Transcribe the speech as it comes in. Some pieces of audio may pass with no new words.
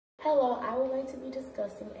Hello, I would like to be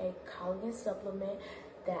discussing a collagen supplement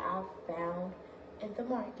that I found in the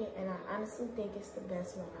market, and I honestly think it's the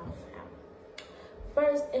best one I've found.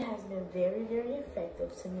 First, it has been very, very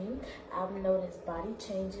effective to me. I've noticed body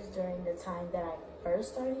changes during the time that I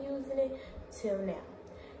first started using it till now.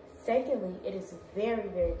 Secondly, it is very,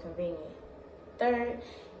 very convenient. Third,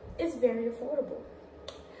 it's very affordable.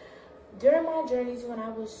 During my journeys when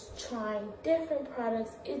I was trying different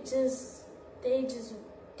products, they just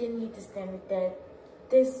didn't meet the standard that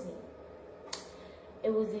this meet.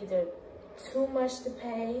 It was either too much to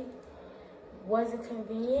pay, wasn't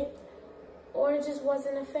convenient, or it just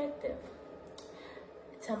wasn't effective.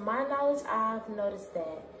 To my knowledge, I've noticed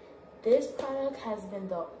that this product has been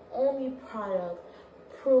the only product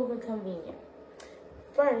proven convenient.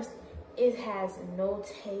 First, it has no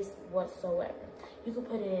taste whatsoever. You can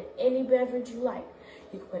put it in any beverage you like.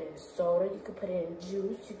 You can put it in soda, you can put it in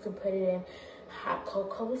juice, you can put it in hot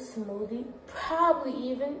cocoa smoothie, probably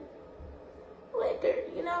even liquor,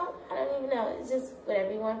 I don't even know. It's just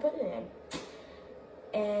whatever you want to put it in.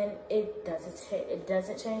 And it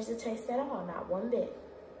doesn't change the taste at all, not one bit.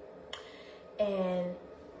 And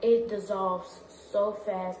it dissolves so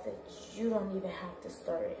fast that you don't even have to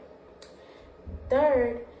stir it.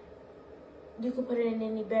 Third, you can put it in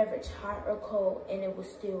any beverage, hot or cold, and it will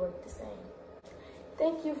still work the same.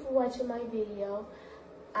 Thank you for watching my video.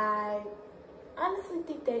 I honestly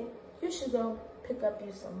think that you should go pick up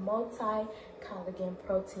you some multi-collagen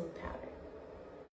protein powder.